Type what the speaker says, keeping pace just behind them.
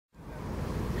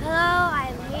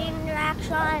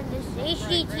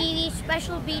HGTV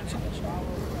Special Beach Edition.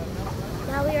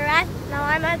 Now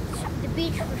I'm at the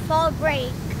beach for fall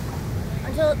break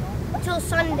until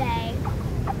Sunday,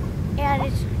 and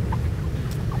it's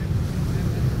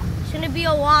gonna be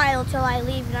a while till I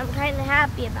leave, and I'm kind of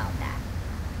happy about that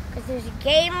because there's a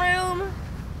game room,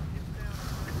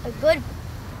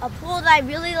 a pool that I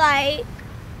really like.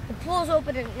 The pool's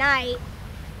open at night.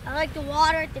 I like the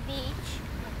water at the beach,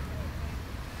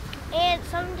 and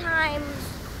sometimes.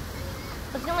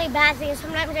 But the only bad thing is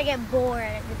sometimes I get bored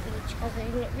at the beach because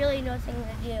there's really nothing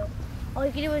to do. All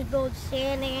you can do is build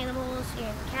sand animals,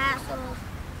 sand castles,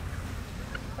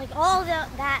 like all that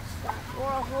stuff, or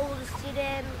a hole to sit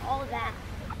in, all that.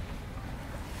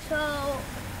 So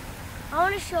I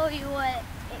want to show you what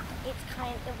this is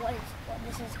kind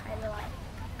of like.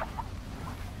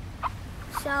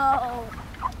 So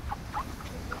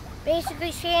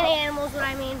basically, sand animals. What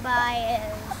I mean by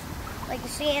is. Like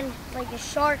a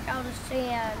shark out of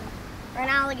sand, or an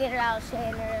alligator out of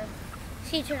sand, or a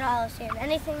sea turtle out of sand.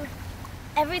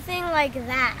 Everything like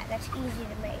that, that's easy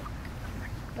to make.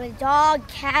 But dog,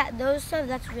 cat, those stuff,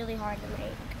 that's really hard to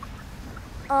make.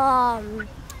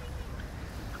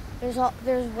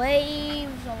 There's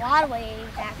waves, a lot of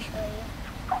waves actually.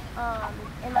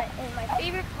 And my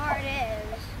favorite part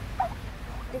is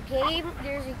the game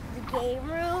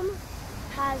room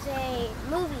has a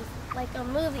movie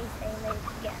thing that you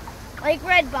can get, like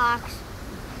Redbox,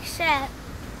 except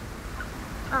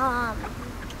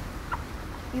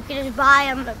you can just buy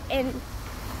them and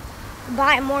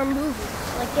buy more movies.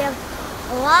 Like they have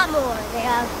a lot more. They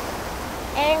have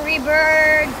Angry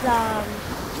Birds,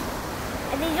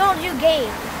 and they don't do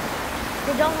games.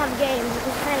 They don't have games, which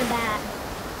is kind of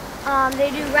bad. They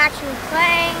do Ratchet and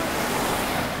Clank,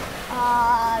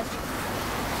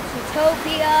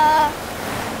 Zootopia,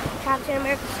 Captain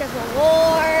America Civil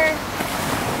War,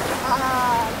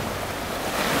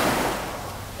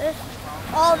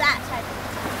 all that type of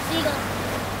seagulls.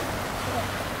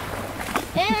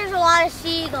 And there's a lot of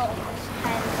seagulls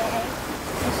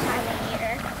this time of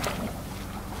year.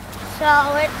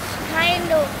 So it's kind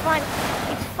of fun.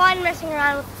 It's fun messing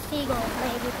around with the seagulls,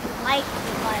 maybe if you like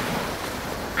to, but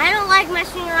I don't like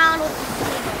messing around with the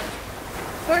seagulls.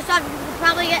 First off, you could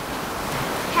probably get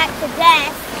pecked to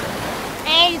death.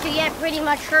 And you could get pretty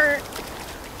much hurt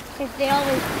since they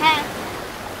always peck.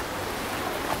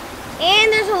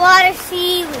 And there's a lot of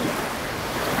seaweed.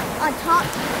 A ton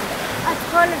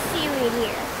of seaweed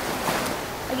here.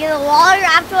 Like in the water,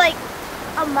 after like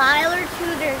a mile or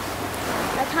two, there's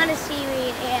a ton of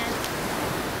seaweed. And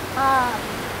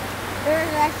there's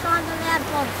a restaurant on that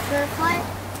called Surf Hut.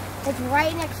 It's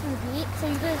right next to the beach. So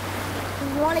you could, if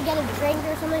you want to get a drink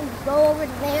or something, go over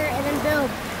there and then boom.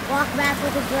 Walk back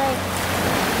with a drink.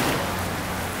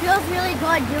 Feels really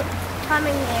good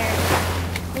coming there.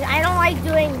 I don't like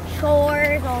doing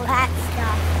chores, all that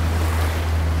stuff.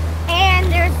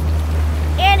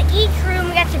 And each room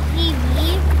gets a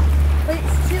TV. But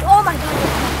it's too. Oh my god!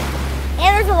 And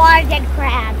there's a lot of dead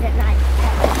crabs at night.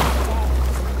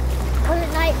 Because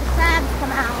at night the crabs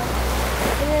come out,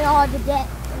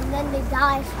 and then they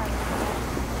die sometimes.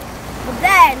 But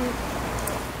then,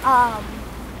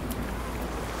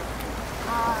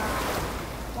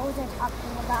 what was I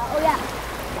talking about? Oh yeah.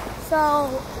 So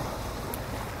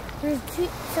there's two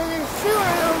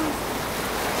rooms.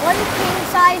 One's king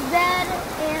size bed,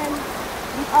 and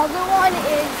the other one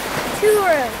is 2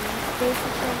 rooms,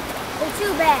 basically. They're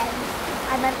 2 beds.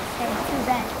 I meant to say 2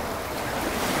 beds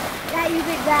that you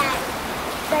could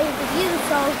use.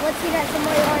 So let's say that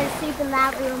somebody wanted to sleep in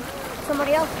that room,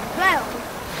 somebody else could go.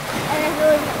 And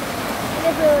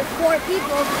if it was 4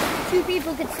 people, 2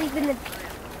 people could sleep in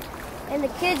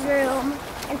the kids' room,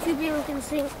 and 2 people can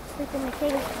sleep in the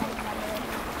king's room.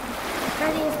 I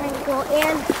think it's kind of cool.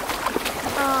 And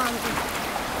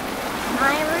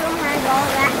my room has all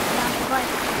that stuff, but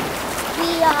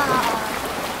the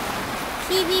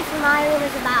TV for my room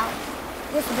is about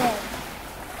this big,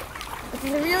 which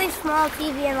is a really small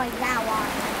TV and like that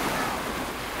wide.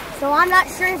 So I'm not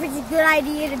sure if it's a good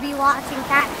idea to be watching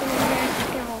Captain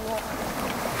America Civil War.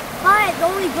 But the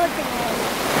only good thing is,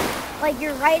 like,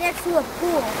 you're right next to a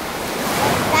pool.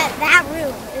 Like that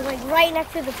room is like right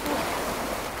next to the pool.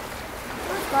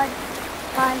 It was good.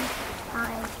 Fun.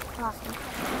 Fine. Awesome.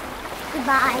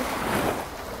 Goodbye.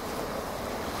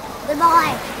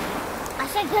 Goodbye. I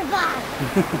said goodbye.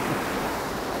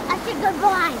 I said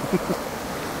goodbye.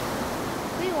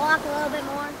 Can we walk a little bit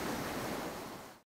more?